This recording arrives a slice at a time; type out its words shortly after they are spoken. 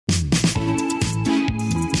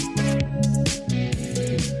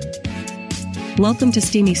Welcome to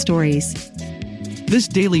Steamy Stories. This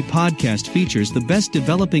daily podcast features the best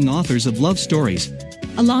developing authors of love stories,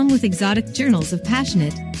 along with exotic journals of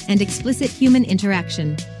passionate and explicit human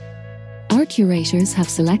interaction. Our curators have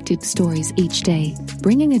selected stories each day,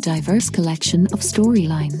 bringing a diverse collection of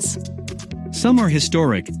storylines. Some are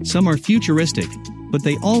historic, some are futuristic, but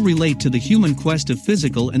they all relate to the human quest of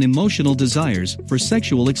physical and emotional desires for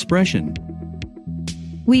sexual expression.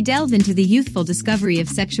 We delve into the youthful discovery of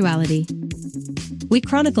sexuality. We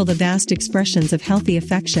chronicle the vast expressions of healthy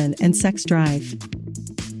affection and sex drive.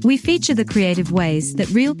 We feature the creative ways that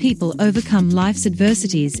real people overcome life's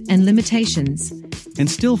adversities and limitations, and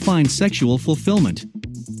still find sexual fulfillment.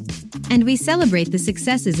 And we celebrate the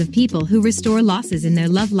successes of people who restore losses in their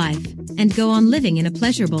love life and go on living in a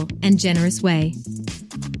pleasurable and generous way.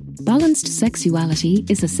 Balanced sexuality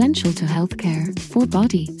is essential to healthcare for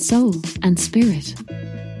body, soul, and spirit.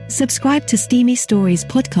 Subscribe to Steamy Stories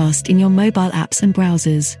podcast in your mobile apps and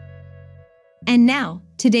browsers. And now,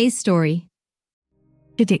 today's story.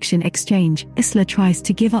 Addiction Exchange. Isla tries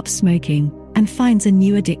to give up smoking and finds a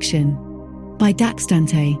new addiction. By Dax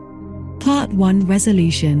Dante. Part 1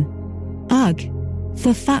 Resolution. Ugh.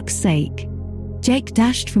 For fuck's sake. Jake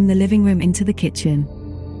dashed from the living room into the kitchen.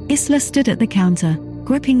 Isla stood at the counter,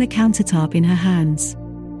 gripping the countertop in her hands.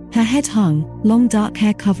 Her head hung, long dark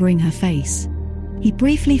hair covering her face. He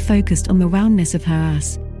briefly focused on the roundness of her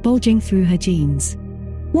ass, bulging through her jeans.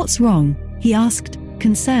 "What's wrong?" he asked,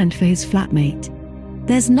 concerned for his flatmate.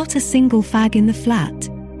 "There's not a single fag in the flat.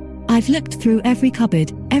 I've looked through every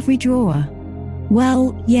cupboard, every drawer."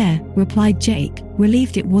 "Well, yeah," replied Jake,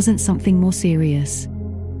 relieved it wasn't something more serious.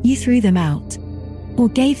 "You threw them out. Or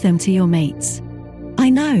gave them to your mates."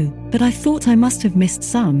 "I know, but I thought I must have missed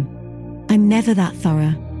some. I'm never that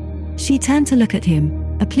thorough." She turned to look at him,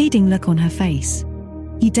 a pleading look on her face.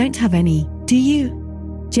 "You don't have any, do you?"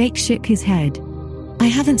 Jake shook his head. "I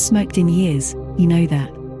haven't smoked in years, you know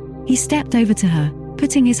that." He stepped over to her,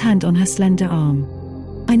 putting his hand on her slender arm.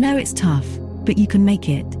 "I know it's tough, but you can make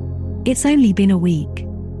it. It's only been a week."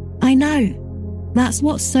 "I know. That's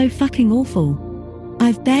what's so fucking awful.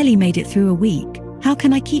 I've barely made it through a week. How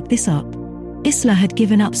can I keep this up?" Isla had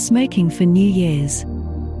given up smoking for New Year's.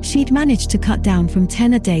 She'd managed to cut down from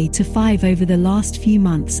 10 a day to 5 over the last few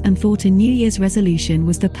months and thought a New Year's resolution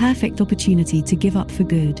was the perfect opportunity to give up for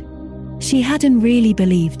good. She hadn't really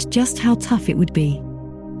believed just how tough it would be.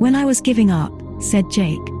 "When I was giving up," said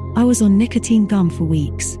Jake, "I was on nicotine gum for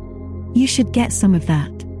weeks. You should get some of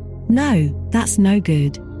that." "No, that's no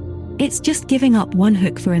good. It's just giving up one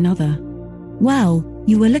hook for another." "Well,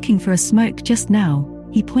 you were looking for a smoke just now,"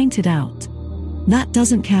 he pointed out. "That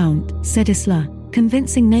doesn't count," said Isla,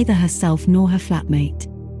 convincing neither herself nor her flatmate.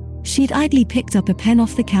 She'd idly picked up a pen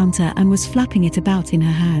off the counter and was flapping it about in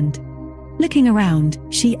her hand. Looking around,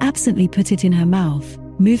 she absently put it in her mouth,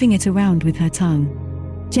 moving it around with her tongue.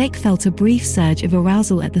 Jake felt a brief surge of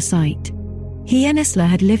arousal at the sight. He and Isla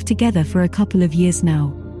had lived together for a couple of years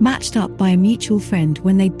now, matched up by a mutual friend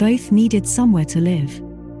when they both needed somewhere to live.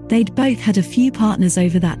 They'd both had a few partners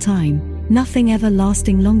over that time, nothing ever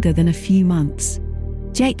lasting longer than a few months.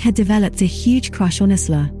 Jake had developed a huge crush on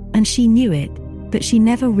Isla, and she knew it, but she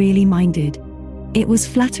never really minded. It was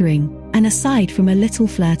flattering, and aside from a little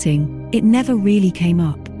flirting, it never really came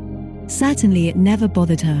up. Certainly it never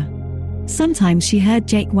bothered her. Sometimes she heard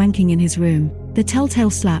Jake wanking in his room, the telltale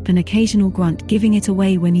slap and occasional grunt giving it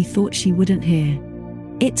away when he thought she wouldn't hear.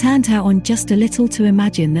 It turned her on just a little to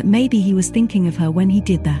imagine that maybe he was thinking of her when he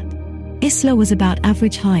did that. Isla was about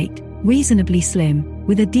average height, reasonably slim,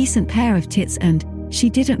 with a decent pair of tits and, she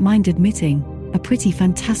didn't mind admitting, a pretty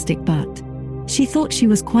fantastic butt. She thought she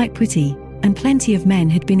was quite pretty, and plenty of men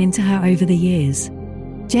had been into her over the years.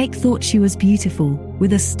 Jake thought she was beautiful,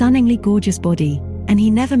 with a stunningly gorgeous body, and he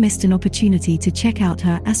never missed an opportunity to check out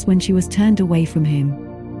her ass when she was turned away from him.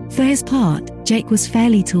 For his part, Jake was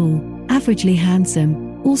fairly tall, averagely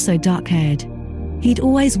handsome, also dark-haired. He'd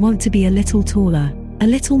always want to be a little taller, a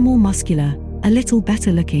little more muscular, a little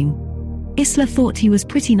better looking. Isla thought he was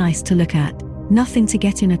pretty nice to look at, nothing to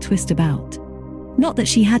get in a twist about. Not that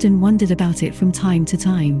she hadn't wondered about it from time to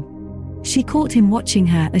time. She caught him watching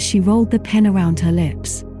her as she rolled the pen around her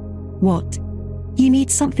lips. "What? You need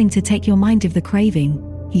something to take your mind off the craving,"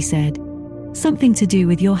 he said. "Something to do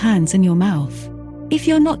with your hands and your mouth. If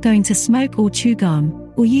you're not going to smoke or chew gum,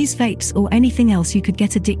 or use vapes or anything else you could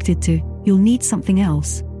get addicted to, you'll need something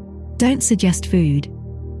else. Don't suggest food.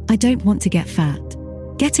 I don't want to get fat."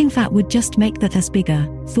 Getting fat would just make that ass bigger,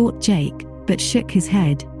 thought Jake, but shook his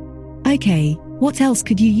head. "Okay, what else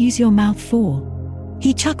could you use your mouth for?"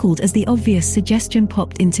 He chuckled as the obvious suggestion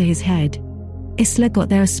popped into his head. Isla got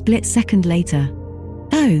there a split second later.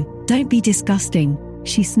 "Oh, Don't be disgusting,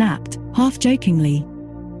 she snapped, half jokingly.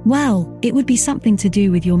 Well, it would be something to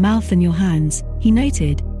do with your mouth and your hands, he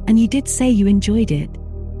noted, and you did say you enjoyed it.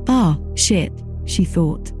 Ah, shit, she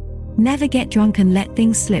thought. Never get drunk and let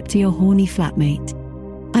things slip to your horny flatmate.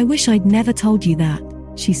 I wish I'd never told you that,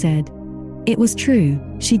 she said. It was true,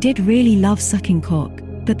 she did really love sucking cock,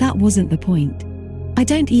 but that wasn't the point. I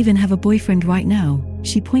don't even have a boyfriend right now,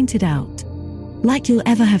 she pointed out. Like you'll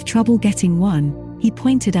ever have trouble getting one, he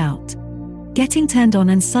pointed out. Getting turned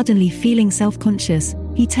on and suddenly feeling self-conscious,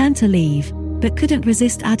 he turned to leave, but couldn't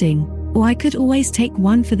resist adding, or I could always take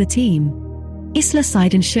one for the team. Isla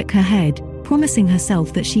sighed and shook her head, promising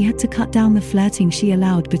herself that she had to cut down the flirting she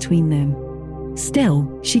allowed between them.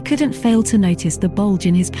 Still, she couldn't fail to notice the bulge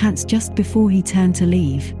in his pants just before he turned to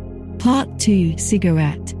leave. Part 2: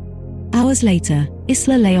 Cigarette. Hours later,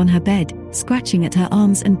 Isla lay on her bed, scratching at her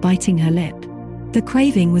arms and biting her lip. The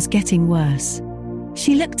craving was getting worse.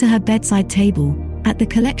 She looked to her bedside table, at the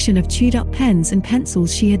collection of chewed-up pens and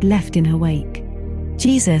pencils she had left in her wake.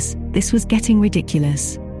 Jesus, this was getting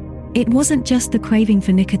ridiculous. It wasn't just the craving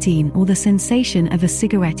for nicotine or the sensation of a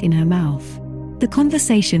cigarette in her mouth. The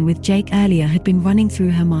conversation with Jake earlier had been running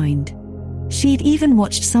through her mind. She'd even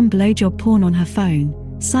watched some blowjob porn on her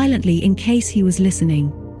phone, silently in case he was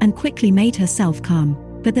listening, and quickly made herself come,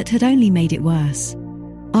 but that had only made it worse.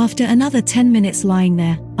 After another 10 minutes lying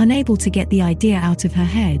there, unable to get the idea out of her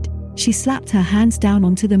head, she slapped her hands down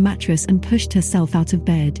onto the mattress and pushed herself out of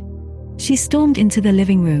bed. She stormed into the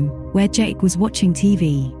living room, where Jake was watching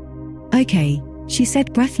TV. Okay, she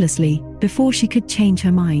said breathlessly, before she could change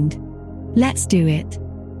her mind. Let's do it.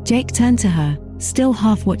 Jake turned to her, still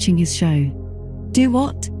half watching his show. Do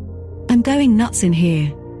what? I'm going nuts in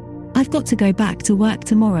here. I've got to go back to work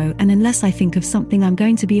tomorrow, and unless I think of something, I'm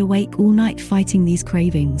going to be awake all night fighting these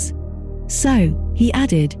cravings. So, he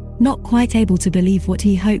added, not quite able to believe what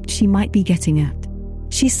he hoped she might be getting at.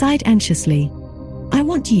 She sighed anxiously. I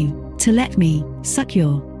want you to let me suck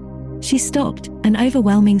your... She stopped, an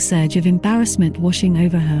overwhelming surge of embarrassment washing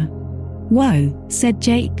over her. Whoa, said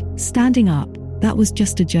Jake, standing up, that was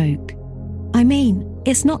just a joke. I mean,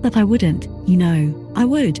 it's not that I wouldn't, you know, I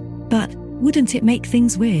would, but wouldn't it make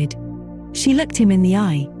things weird? She looked him in the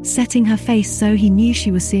eye, setting her face so he knew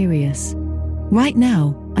she was serious. Right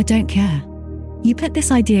now, I don't care. You put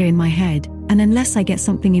this idea in my head, and unless I get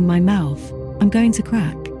something in my mouth, I'm going to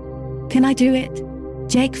crack. Can I do it?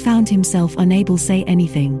 Jake found himself unable to say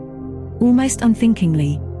anything. Almost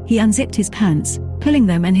unthinkingly, he unzipped his pants, pulling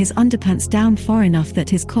them and his underpants down far enough that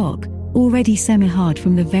his cock, already semi-hard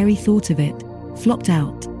from the very thought of it, flopped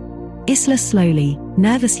out. Isla slowly,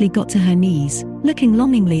 nervously got to her knees, looking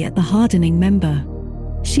longingly at the hardening member.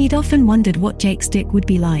 She'd often wondered what Jake's dick would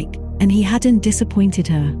be like, and he hadn't disappointed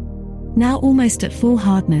her. Now almost at full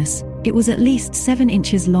hardness, it was at least 7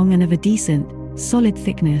 inches long and of a decent, solid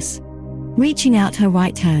thickness. Reaching out her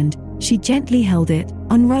right hand, she gently held it,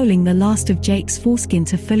 unrolling the last of Jake's foreskin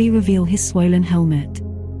to fully reveal his swollen helmet.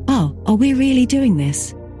 Oh, are we really doing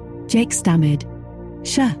this? Jake stammered.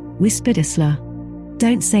 Sure, whispered Isla.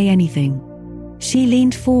 Don't say anything. She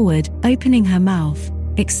leaned forward, opening her mouth,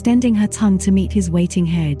 extending her tongue to meet his waiting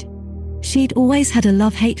head. She'd always had a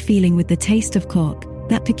love-hate feeling with the taste of cock,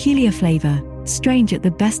 that peculiar flavor, strange at the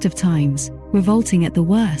best of times, revolting at the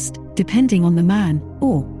worst, depending on the man,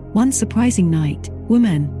 or, one surprising night,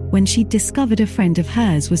 woman, when she'd discovered a friend of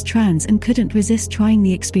hers was trans and couldn't resist trying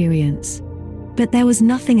the experience. But there was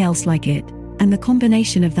nothing else like it, and the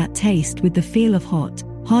combination of that taste with the feel of hot,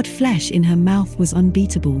 hard flesh in her mouth was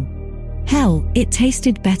unbeatable. Hell, it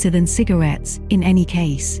tasted better than cigarettes, in any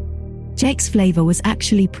case. Jake's flavor was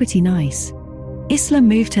actually pretty nice. Isla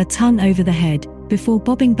moved her tongue over the head, before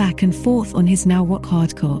bobbing back and forth on his now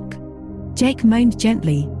rock-hard cock. Jake moaned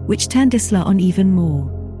gently, which turned Isla on even more.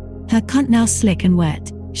 Her cunt now slick and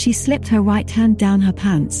wet, she slipped her right hand down her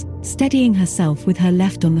pants, steadying herself with her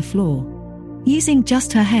left on the floor. Using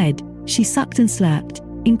just her head, she sucked and slurped,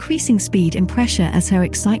 increasing speed and pressure as her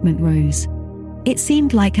excitement rose. It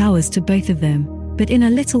seemed like hours to both of them, but in a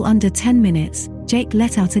little under 10 minutes, Jake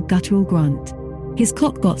let out a guttural grunt. His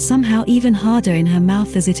cock got somehow even harder in her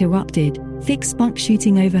mouth as it erupted, thick spunk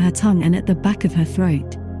shooting over her tongue and at the back of her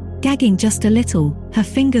throat. Gagging just a little, her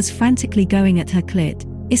fingers frantically going at her clit,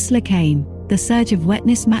 Isla came, the surge of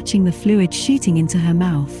wetness matching the fluid shooting into her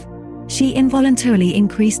mouth. She involuntarily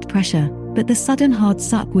increased pressure, but the sudden hard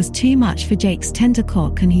suck was too much for Jake's tender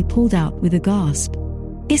cock and he pulled out with a gasp.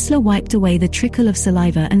 Isla wiped away the trickle of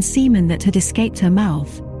saliva and semen that had escaped her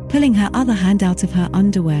mouth, pulling her other hand out of her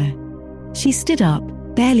underwear. She stood up,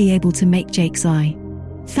 barely able to make Jake's eye.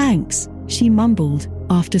 Thanks, she mumbled,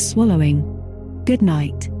 after swallowing. Good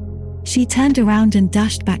night. She turned around and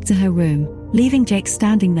dashed back to her room, leaving Jake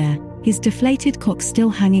standing there, his deflated cock still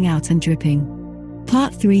hanging out and dripping.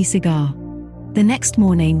 Part 3 Cigar. The next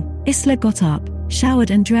morning, Isla got up, showered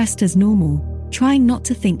and dressed as normal, trying not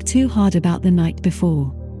to think too hard about the night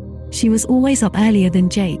before. She was always up earlier than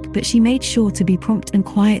Jake, but she made sure to be prompt and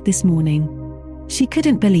quiet this morning. She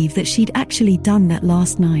couldn't believe that she'd actually done that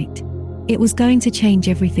last night. It was going to change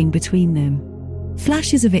everything between them.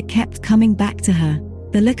 Flashes of it kept coming back to her,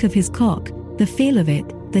 the look of his cock, the feel of it,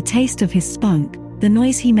 the taste of his spunk, the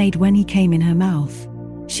noise he made when he came in her mouth.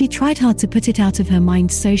 She tried hard to put it out of her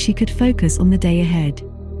mind so she could focus on the day ahead.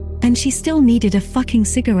 And she still needed a fucking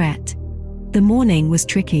cigarette. The morning was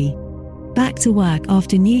tricky. Back to work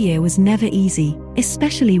after New Year was never easy,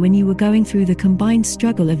 especially when you were going through the combined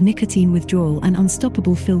struggle of nicotine withdrawal and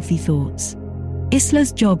unstoppable filthy thoughts.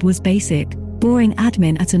 Isla's job was basic, boring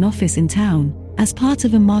admin at an office in town, as part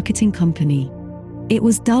of a marketing company. It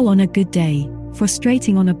was dull on a good day,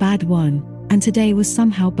 frustrating on a bad one, and today was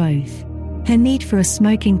somehow both. Her need for a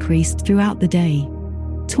smoke increased throughout the day.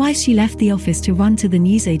 Twice she left the office to run to the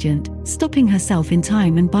newsagent, stopping herself in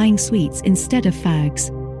time and buying sweets instead of fags.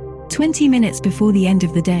 20 minutes before the end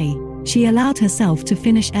of the day, she allowed herself to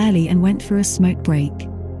finish early and went for a smoke break.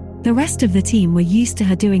 The rest of the team were used to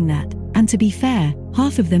her doing that, and to be fair,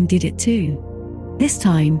 half of them did it too. This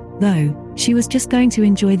time, though, she was just going to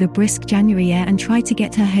enjoy the brisk January air and try to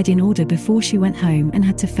get her head in order before she went home and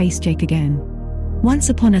had to face Jake again. Once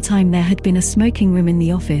upon a time there had been a smoking room in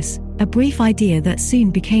the office, a brief idea that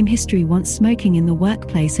soon became history once smoking in the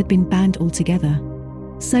workplace had been banned altogether.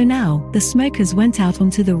 So now, the smokers went out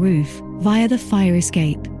onto the roof, via the fire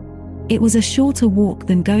escape. It was a shorter walk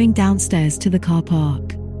than going downstairs to the car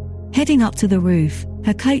park. Heading up to the roof,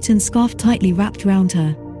 her coat and scarf tightly wrapped round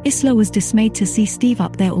her, Isla was dismayed to see Steve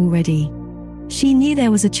up there already. She knew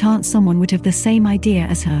there was a chance someone would have the same idea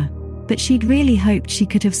as her, but she'd really hoped she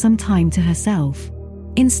could have some time to herself.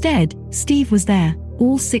 Instead, Steve was there,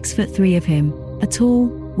 all 6'3" of him, a tall,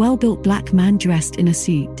 well-built black man dressed in a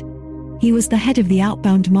suit. He was the head of the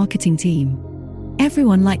outbound marketing team.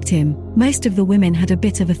 Everyone liked him, most of the women had a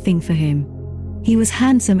bit of a thing for him. He was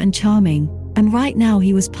handsome and charming, and right now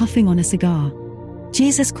he was puffing on a cigar.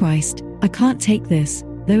 Jesus Christ, I can't take this,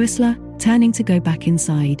 though Isla, turning to go back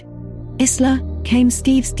inside. Isla, came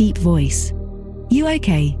Steve's deep voice. You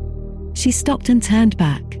okay? She stopped and turned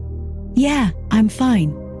back. Yeah, I'm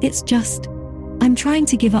fine, it's just, I'm trying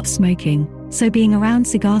to give up smoking, so being around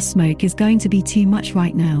cigar smoke is going to be too much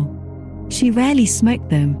right now. She rarely smoked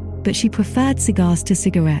them, but she preferred cigars to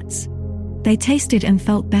cigarettes. They tasted and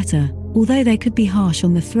felt better, although they could be harsh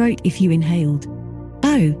on the throat if you inhaled.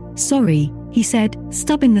 Oh, sorry, he said,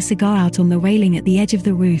 stubbing the cigar out on the railing at the edge of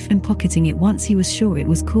the roof and pocketing it once he was sure it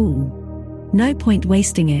was cool. No point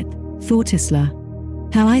wasting it, thought Isla.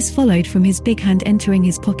 Her eyes followed from his big hand entering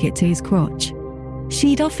his pocket to his crotch.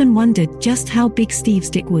 She'd often wondered just how big Steve's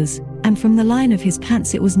dick was, and from the line of his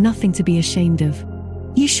pants it was nothing to be ashamed of.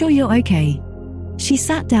 You sure you're okay? She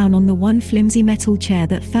sat down on the one flimsy metal chair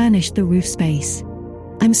that furnished the roof space.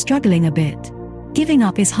 I'm struggling a bit. Giving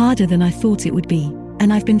up is harder than I thought it would be,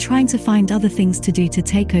 and I've been trying to find other things to do to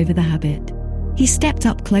take over the habit. He stepped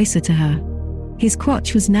up closer to her. His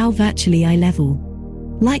crotch was now virtually eye level.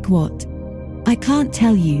 Like what? I can't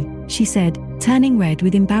tell you, she said, turning red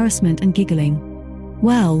with embarrassment and giggling.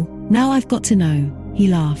 Well, now I've got to know, he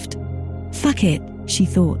laughed. Fuck it, she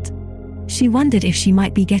thought. She wondered if she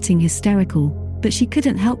might be getting hysterical, but she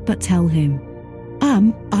couldn't help but tell him.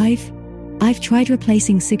 I've tried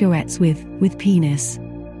replacing cigarettes with penis.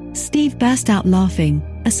 Steve burst out laughing,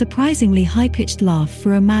 a surprisingly high-pitched laugh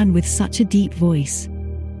for a man with such a deep voice.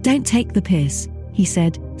 Don't take the piss, he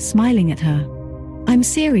said, smiling at her. I'm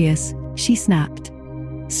serious, she snapped.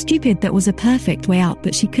 Stupid, that was a perfect way out,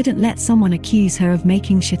 but she couldn't let someone accuse her of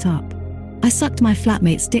making shit up. I sucked my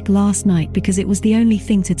flatmate's dick last night because it was the only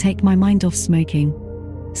thing to take my mind off smoking.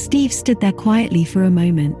 Steve stood there quietly for a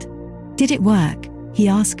moment. Did it work? He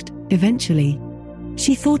asked, eventually.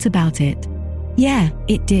 She thought about it. Yeah,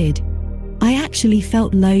 it did. I actually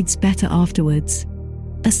felt loads better afterwards.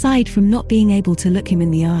 Aside from not being able to look him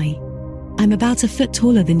in the eye. I'm about a foot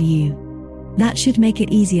taller than you. That should make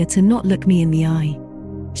it easier to not look me in the eye.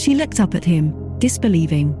 She looked up at him,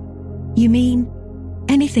 disbelieving. You mean?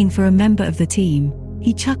 Anything for a member of the team,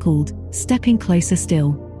 he chuckled, stepping closer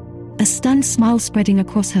still. A stunned smile spreading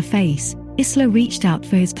across her face, Isla reached out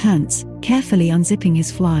for his pants, carefully unzipping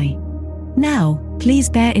his fly. Now, please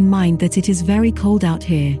bear in mind that it is very cold out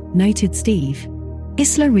here, noted Steve.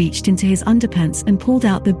 Isla reached into his underpants and pulled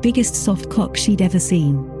out the biggest soft cock she'd ever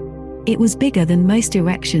seen. It was bigger than most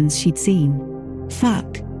erections she'd seen.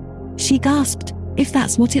 Fuck. She gasped, if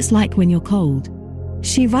that's what it's like when you're cold.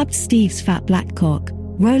 She rubbed Steve's fat black cock,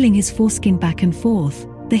 rolling his foreskin back and forth,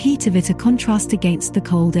 the heat of it a contrast against the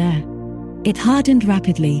cold air. It hardened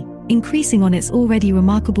rapidly, increasing on its already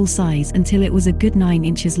remarkable size until it was a good 9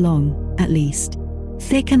 inches long, at least.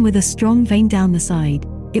 Thick and with a strong vein down the side,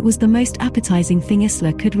 it was the most appetizing thing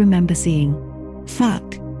Isla could remember seeing.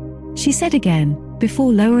 Fuck, she said again,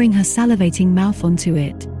 before lowering her salivating mouth onto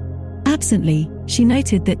it. Absently, she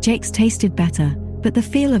noted that Jake's tasted better, but the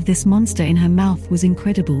feel of this monster in her mouth was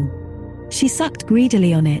incredible. She sucked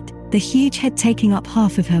greedily on it, the huge head taking up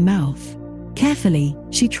half of her mouth. Carefully,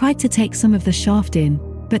 she tried to take some of the shaft in,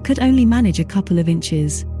 but could only manage a couple of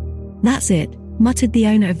inches. That's it, muttered the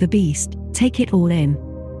owner of the beast, take it all in.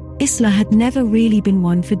 Isla had never really been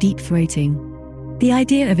one for deep throating. The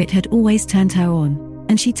idea of it had always turned her on,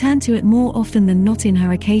 and she turned to it more often than not in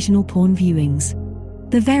her occasional porn viewings.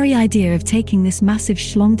 The very idea of taking this massive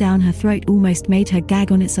schlong down her throat almost made her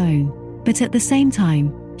gag on its own, but at the same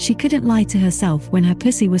time, she couldn't lie to herself when her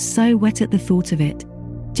pussy was so wet at the thought of it.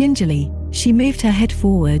 Gingerly, she moved her head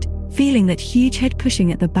forward, feeling that huge head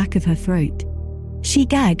pushing at the back of her throat. She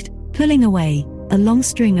gagged, pulling away, a long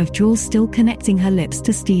string of jewels still connecting her lips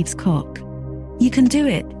to Steve's cock. You can do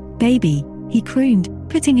it, baby, he crooned,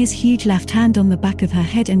 putting his huge left hand on the back of her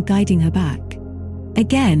head and guiding her back.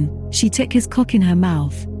 Again, she took his cock in her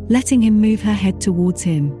mouth, letting him move her head towards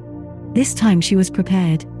him. This time she was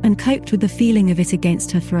prepared, and coped with the feeling of it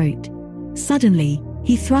against her throat. Suddenly,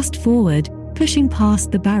 he thrust forward, pushing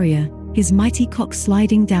past the barrier, his mighty cock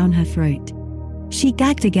sliding down her throat. She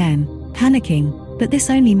gagged again, panicking, but this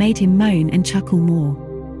only made him moan and chuckle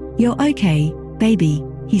more. You're okay, baby,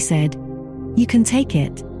 he said. You can take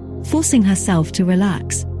it. Forcing herself to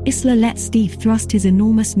relax, Isla let Steve thrust his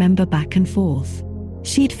enormous member back and forth.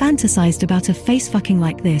 She'd fantasized about a face fucking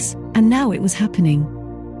like this, and now it was happening.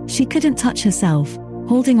 She couldn't touch herself,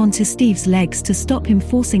 holding onto Steve's legs to stop him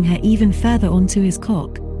forcing her even further onto his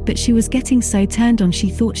cock, but she was getting so turned on she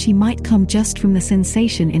thought she might come just from the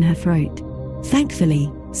sensation in her throat.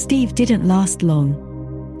 Thankfully, Steve didn't last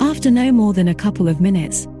long. After no more than a couple of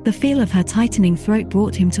minutes, the feel of her tightening throat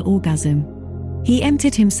brought him to orgasm. He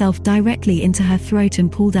emptied himself directly into her throat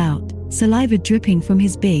and pulled out, saliva dripping from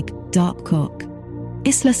his big, dark cock.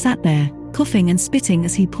 Isla sat there, coughing and spitting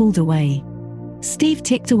as he pulled away. Steve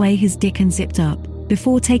ticked away his dick and zipped up,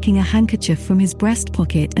 before taking a handkerchief from his breast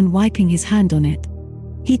pocket and wiping his hand on it.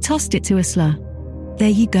 He tossed it to Isla. There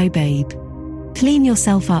you go, babe. Clean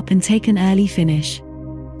yourself up and take an early finish.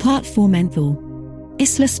 Part 4 Menthol.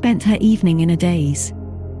 Isla spent her evening in a daze.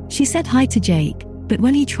 She said hi to Jake, but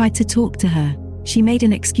when he tried to talk to her, she made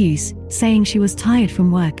an excuse, saying she was tired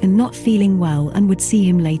from work and not feeling well and would see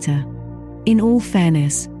him later. In all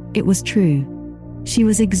fairness, it was true. She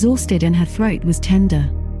was exhausted and her throat was tender.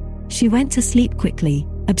 She went to sleep quickly,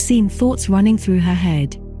 obscene thoughts running through her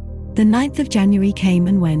head. The 9th of January came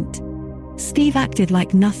and went. Steve acted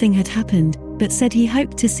like nothing had happened, but said he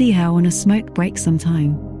hoped to see her on a smoke break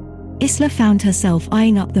sometime. Isla found herself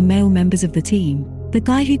eyeing up the male members of the team, the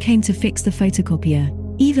guy who came to fix the photocopier,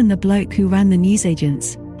 even the bloke who ran the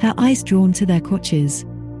newsagents, her eyes drawn to their crotches.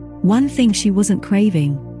 One thing she wasn't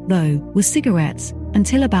craving, though, was cigarettes,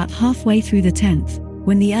 until about halfway through the 10th,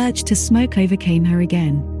 when the urge to smoke overcame her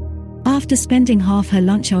again. After spending half her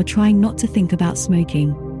lunch hour trying not to think about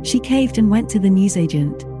smoking, she caved and went to the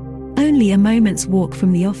newsagent. Only a moment's walk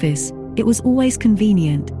from the office, it was always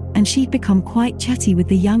convenient, and she'd become quite chatty with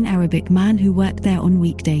the young Arabic man who worked there on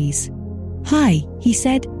weekdays. Hi, he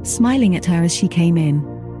said, smiling at her as she came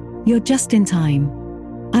in. You're just in time.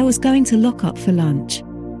 I was going to lock up for lunch.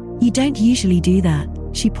 You don't usually do that,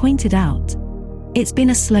 she pointed out. It's been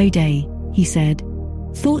a slow day, he said.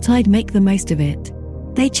 Thought I'd make the most of it.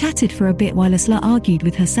 They chatted for a bit while Isla argued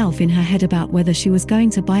with herself in her head about whether she was going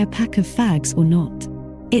to buy a pack of fags or not.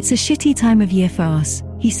 It's a shitty time of year for us,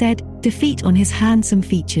 he said, defeat on his handsome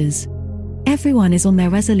features. Everyone is on their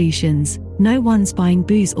resolutions, no one's buying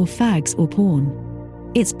booze or fags or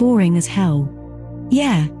porn. It's boring as hell.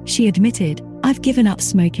 Yeah, she admitted, I've given up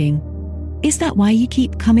smoking. Is that why you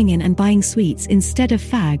keep coming in and buying sweets instead of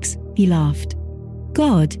fags? He laughed.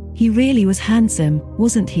 God, he really was handsome,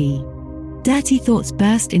 wasn't he? Dirty thoughts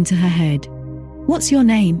burst into her head. What's your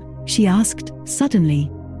name? She asked, suddenly.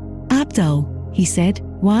 Abdul, he said.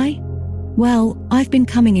 Why? Well, I've been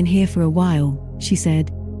coming in here for a while, she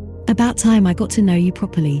said. About time I got to know you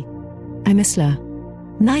properly. I'm Isla.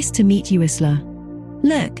 Nice to meet you, Isla.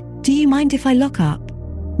 Look, do you mind if I lock up?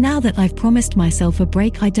 Now that I've promised myself a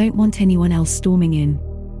break, I don't want anyone else storming in.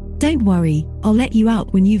 Don't worry, I'll let you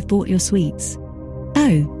out when you've bought your sweets.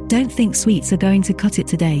 Oh, don't think sweets are going to cut it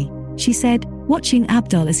today, she said, watching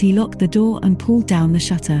Abdul as he locked the door and pulled down the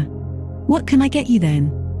shutter. "What can I get you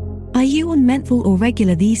then? Are you on menthol or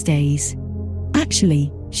regular these days?"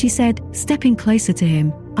 "Actually," she said, stepping closer to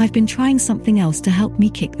him, "I've been trying something else to help me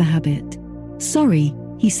kick the habit." "Sorry,"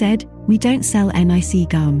 he said, "we don't sell NIC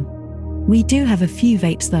gum. We do have a few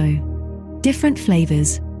vapes though. Different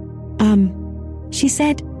flavors." She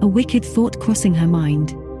said, a wicked thought crossing her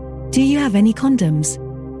mind. "Do you have any condoms?"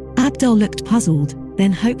 Abdul looked puzzled,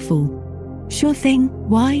 then hopeful. "Sure thing,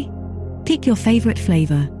 why?" "Pick your favorite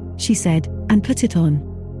flavor," she said, "and put it on."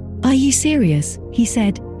 "Are you serious?" he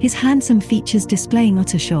said, his handsome features displaying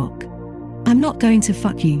utter shock. "I'm not going to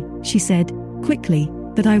fuck you," she said, quickly,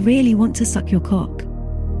 "but I really want to suck your cock."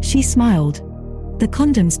 She smiled. "The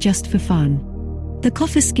condom's just for fun." The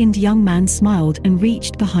copper-skinned young man smiled and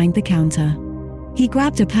reached behind the counter. He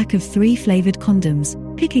grabbed a pack of 3 flavored condoms,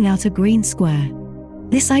 picking out a green square.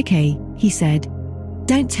 "This okay," he said.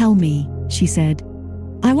 "Don't tell me," she said.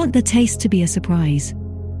 "I want the taste to be a surprise."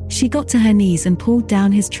 She got to her knees and pulled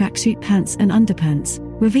down his tracksuit pants and underpants,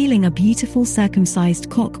 revealing a beautiful circumcised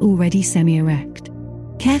cock already semi-erect.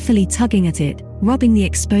 Carefully tugging at it, rubbing the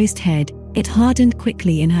exposed head, it hardened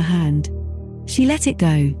quickly in her hand. She let it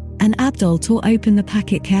go, and Abdul tore open the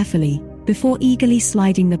packet carefully, before eagerly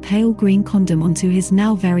sliding the pale green condom onto his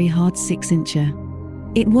now very hard 6-incher.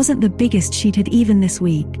 It wasn't the biggest she'd had even this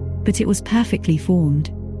week, but it was perfectly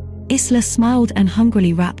formed. Isla smiled and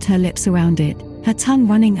hungrily wrapped her lips around it, her tongue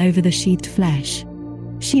running over the sheathed flesh.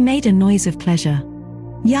 She made a noise of pleasure.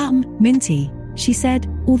 "Yum, minty," she said,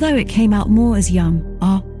 although it came out more as yum,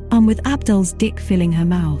 with Abdul's dick filling her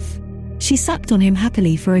mouth. She sucked on him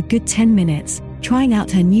happily for a good 10 minutes, trying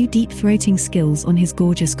out her new deep-throating skills on his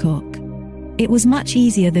gorgeous cock. It was much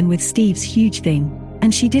easier than with Steve's huge thing,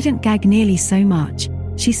 and she didn't gag nearly so much.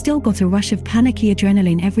 She still got a rush of panicky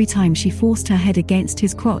adrenaline every time she forced her head against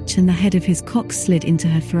his crotch and the head of his cock slid into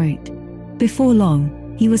her throat. Before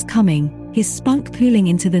long, he was coming, his spunk pooling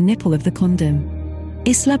into the nipple of the condom.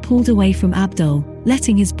 Isla pulled away from Abdul,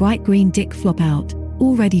 letting his bright green dick flop out,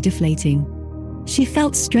 already deflating. She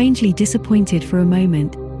felt strangely disappointed for a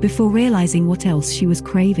moment, before realizing what else she was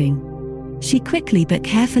craving. She quickly but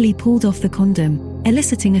carefully pulled off the condom,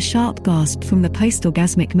 eliciting a sharp gasp from the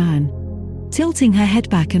post-orgasmic man. Tilting her head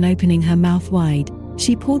back and opening her mouth wide,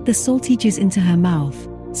 she poured the salty jizz into her mouth,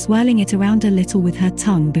 swirling it around a little with her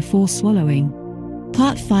tongue before swallowing.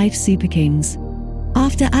 Part 5 Super Kings.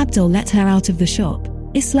 After Abdul let her out of the shop,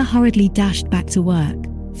 Isla hurriedly dashed back to work,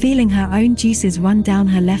 feeling her own juices run down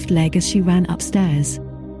her left leg as she ran upstairs.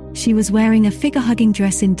 She was wearing a figure-hugging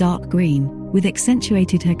dress in dark green, which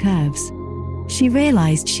accentuated her curves. She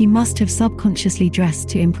realized she must have subconsciously dressed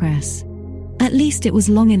to impress. At least it was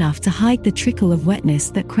long enough to hide the trickle of wetness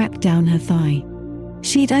that crept down her thigh.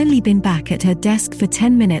 She'd only been back at her desk for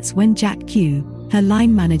 10 minutes when Jack Q, her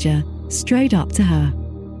line manager, strode up to her.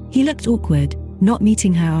 He looked awkward, not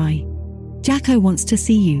meeting her eye. "Jacko wants to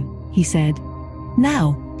see you," he said.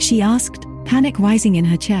 "Now?" she asked, panic rising in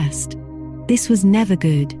her chest. This was never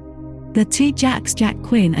good. The two Jacks, Jack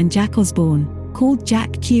Quinn and Jack Osborne, called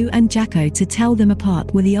Jack Q and Jacko to tell them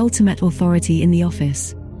apart, were the ultimate authority in the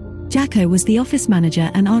office. Jacko was the office manager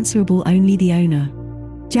and answerable only the owner.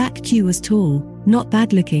 Jack Q was tall, not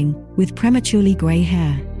bad looking, with prematurely grey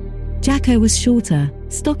hair. Jacko was shorter,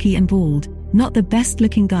 stocky and bald, not the best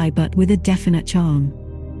looking guy but with a definite charm.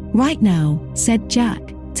 "Right now," said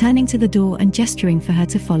Jack, turning to the door and gesturing for her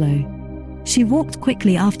to follow. She walked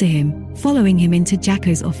quickly after him, following him into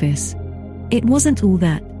Jacko's office. It wasn't all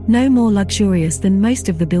that, no more luxurious than most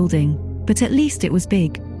of the building, but at least it was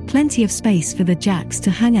big, plenty of space for the Jacks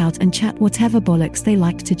to hang out and chat whatever bollocks they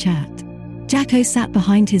liked to chat. Jacko sat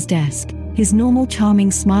behind his desk, his normal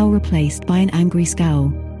charming smile replaced by an angry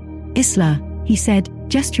scowl. "Isla," he said,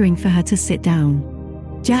 gesturing for her to sit down.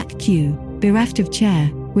 Jack Q, bereft of chair,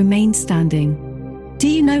 remained standing. "Do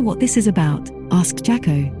you know what this is about?" asked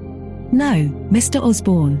Jacko. "No, Mr.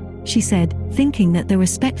 Osborne," she said, thinking that the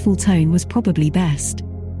respectful tone was probably best.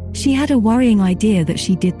 She had a worrying idea that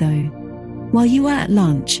she did though. "While you were at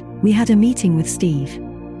lunch, we had a meeting with Steve."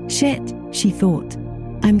 "Shit," she thought.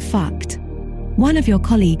 "I'm fucked. One of your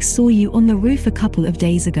colleagues saw you on the roof a couple of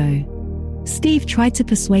days ago." Steve tried to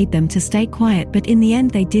persuade them to stay quiet, but in the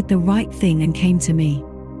end they did the right thing and came to me.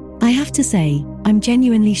 "I have to say, I'm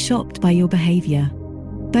genuinely shocked by your behavior.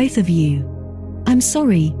 Both of you." "I'm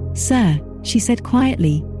sorry, sir," she said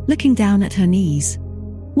quietly, looking down at her knees.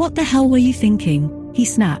 "What the hell were you thinking?" he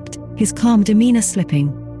snapped, his calm demeanor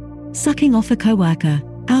slipping. "Sucking off a coworker,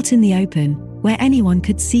 out in the open, where anyone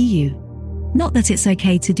could see you. Not that it's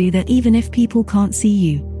okay to do that even if people can't see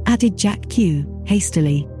you," added Jack Q,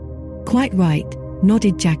 hastily. "Quite right,"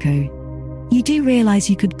 nodded Jacko. You do realize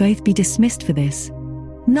you could both be dismissed for this?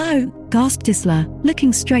 No, gasped Isla,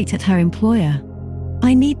 looking straight at her employer.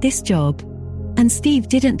 I need this job. And Steve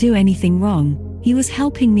didn't do anything wrong, he was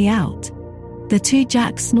helping me out. The two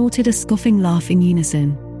Jacks snorted a scoffing laugh in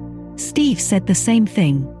unison. Steve said the same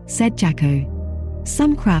thing, said Jacko.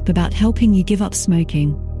 Some crap about helping you give up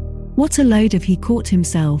smoking. What a load of he caught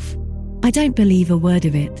himself. I don't believe a word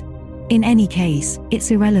of it. In any case,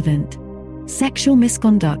 it's irrelevant. Sexual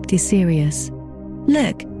misconduct is serious.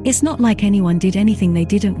 Look, it's not like anyone did anything they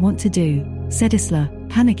didn't want to do, said Isla,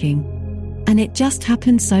 panicking. And it just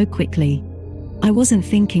happened so quickly. I wasn't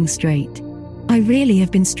thinking straight. I really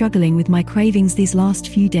have been struggling with my cravings these last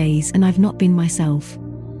few days and I've not been myself.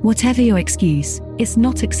 Whatever your excuse, it's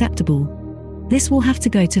not acceptable. This will have to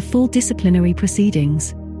go to full disciplinary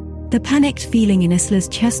proceedings. The panicked feeling in Isla's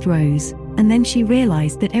chest rose, and then she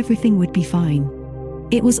realized that everything would be fine.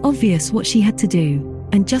 It was obvious what she had to do,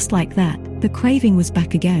 and just like that, the craving was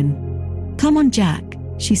back again. Come on, Jack,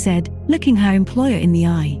 she said, looking her employer in the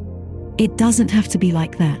eye. It doesn't have to be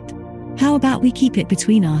like that. How about we keep it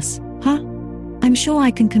between us, huh? I'm sure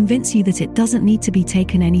I can convince you that it doesn't need to be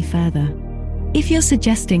taken any further. If you're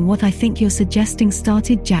suggesting what I think you're suggesting,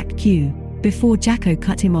 started Jack Q, before Jacko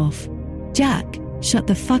cut him off. Jack, shut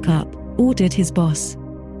the fuck up, ordered his boss.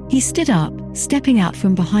 He stood up, stepping out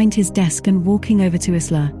from behind his desk and walking over to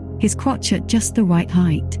Isla, his crotch at just the right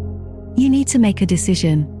height. You need to make a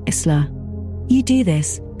decision, Isla. You do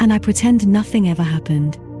this, and I pretend nothing ever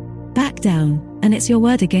happened. Back down, and it's your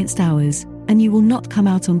word against ours, and you will not come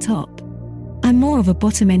out on top. I'm more of a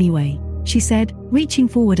bottom anyway, she said, reaching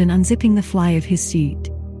forward and unzipping the fly of his suit.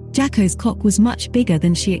 Jacko's cock was much bigger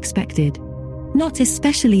than she expected. Not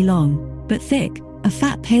especially long, but thick, a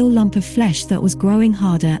fat pale lump of flesh that was growing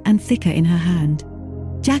harder and thicker in her hand.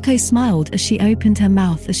 Jacko smiled as she opened her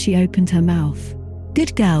mouth.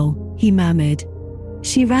 Good girl, he murmured.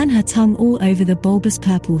 She ran her tongue all over the bulbous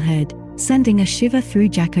purple head, sending a shiver through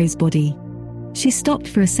Jacko's body. She stopped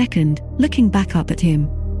for a second, looking back up at him.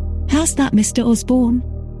 How's that, Mr. Osborne?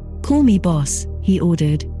 Call me boss, he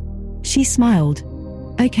ordered. She smiled.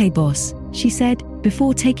 Okay, boss, she said,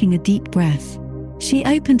 before taking a deep breath. She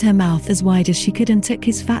opened her mouth as wide as she could and took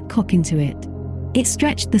his fat cock into it. It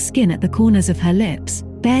stretched the skin at the corners of her lips,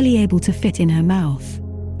 barely able to fit in her mouth.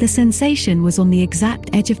 The sensation was on the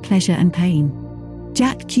exact edge of pleasure and pain.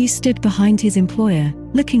 Jack Q stood behind his employer,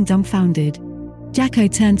 looking dumbfounded. Jacko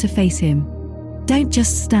turned to face him. Don't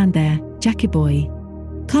just stand there, Jackie boy.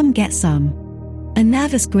 Come get some. A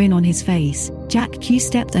nervous grin on his face, Jack Q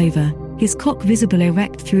stepped over, his cock visible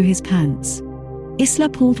erect through his pants. Isla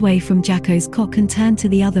pulled away from Jacko's cock and turned to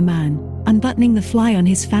the other man, unbuttoning the fly on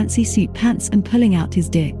his fancy suit pants and pulling out his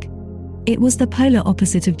dick. It was the polar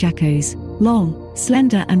opposite of Jacko's, long,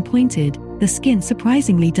 slender and pointed, the skin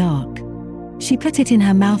surprisingly dark. She put it in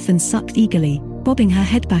her mouth and sucked eagerly, bobbing her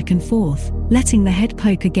head back and forth, letting the head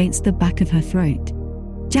poke against the back of her throat.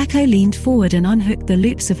 Jacko leaned forward and unhooked the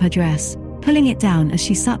loops of her dress, pulling it down as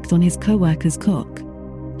she sucked on his co-worker's cock.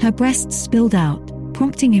 Her breasts spilled out,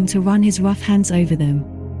 prompting him to run his rough hands over them.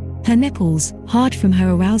 Her nipples, hard from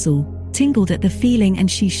her arousal, tingled at the feeling and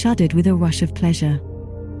she shuddered with a rush of pleasure.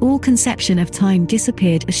 All conception of time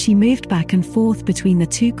disappeared as she moved back and forth between the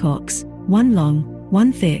two cocks, one long,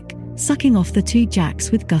 one thick, sucking off the two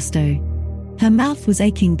Jacks with gusto. Her mouth was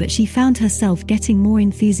aching, but she found herself getting more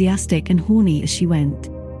enthusiastic and horny as she went.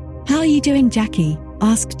 How are you doing, Jackie?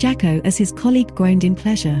 Asked Jacko as his colleague groaned in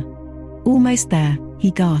pleasure. Almost there,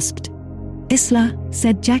 he gasped. Isla,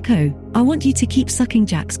 said Jacko, I want you to keep sucking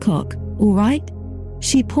Jack's cock, all right?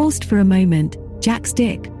 She paused for a moment, Jack's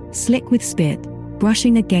dick, slick with spit,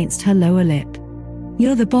 brushing against her lower lip.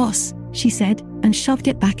 You're the boss, she said, and shoved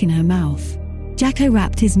it back in her mouth. Jacko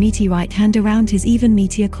wrapped his meaty right hand around his even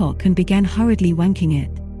meatier cock and began hurriedly wanking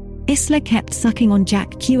it. Isla kept sucking on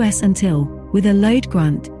Jack Q's until, with a loud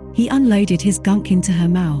grunt, he unloaded his gunk into her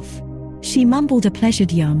mouth. She mumbled a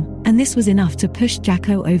pleasured yum, and this was enough to push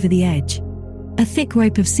Jacko over the edge. A thick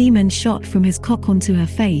rope of semen shot from his cock onto her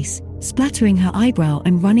face, splattering her eyebrow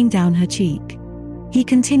and running down her cheek. He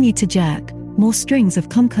continued to jerk, more strings of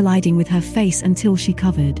cum colliding with her face until she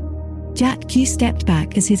covered. Jack Q stepped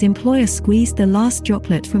back as his employer squeezed the last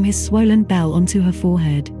droplet from his swollen bell onto her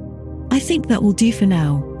forehead. I think that will do for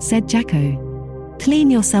now, said Jacko.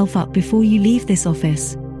 Clean yourself up before you leave this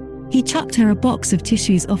office. He chucked her a box of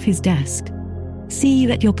tissues off his desk. See you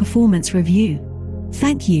at your performance review.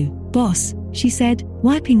 Thank you, boss, she said,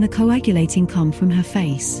 wiping the coagulating cum from her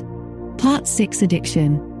face. Part 6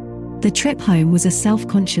 Addiction. The trip home was a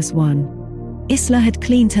self-conscious one. Isla had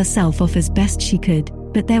cleaned herself off as best she could,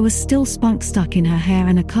 but there was still spunk stuck in her hair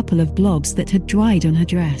and a couple of blobs that had dried on her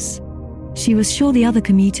dress. She was sure the other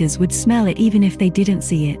commuters would smell it even if they didn't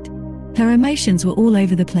see it. Her emotions were all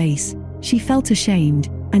over the place. She felt ashamed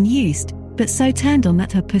and used, but so turned on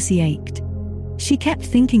that her pussy ached. She kept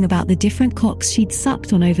thinking about the different cocks she'd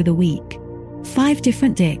sucked on over the week. 5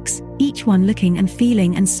 different dicks, each one looking and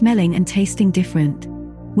feeling and smelling and tasting different.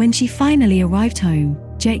 When she finally arrived home,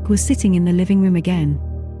 Jake was sitting in the living room again.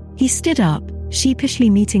 He stood up, sheepishly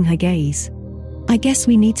meeting her gaze. "I guess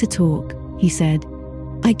we need to talk," he said.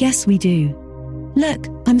 "I guess we do. Look,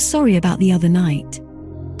 I'm sorry about the other night.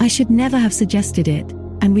 I should never have suggested it,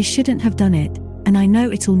 and we shouldn't have done it, and I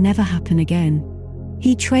know it'll never happen again."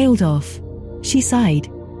 He trailed off. She sighed.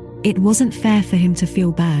 It wasn't fair for him to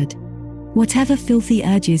feel bad. Whatever filthy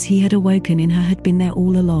urges he had awoken in her had been there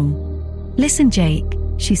all along. "Listen, Jake,"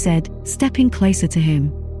 she said, stepping closer to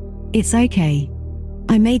him. "It's okay.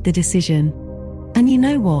 I made the decision. And you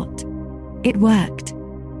know what? It worked.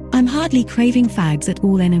 I'm hardly craving fags at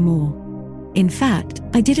all anymore. In fact,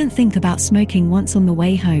 I didn't think about smoking once on the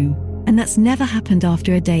way home, and that's never happened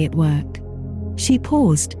after a day at work." She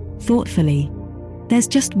paused, thoughtfully. "There's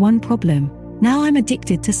just one problem. Now I'm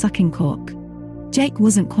addicted to sucking cock." Jake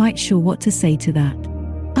wasn't quite sure what to say to that.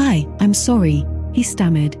 I'm sorry," he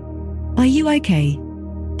stammered. "Are you okay?"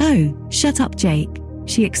 "Oh, shut up, Jake,"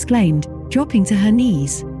 she exclaimed, dropping to her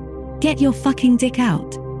knees. "Get your fucking dick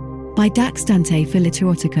out." By Dax Dante for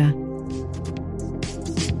Literotica.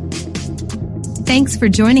 Thanks for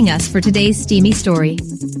joining us for today's steamy story.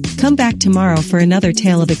 Come back tomorrow for another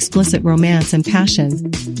tale of explicit romance and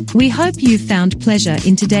passion. We hope you found pleasure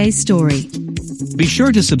in today's story. Be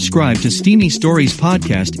sure to subscribe to Steamy Stories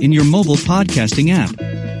podcast in your mobile podcasting app.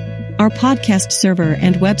 Our podcast server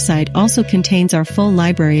and website also contains our full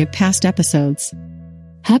library of past episodes.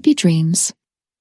 Happy dreams.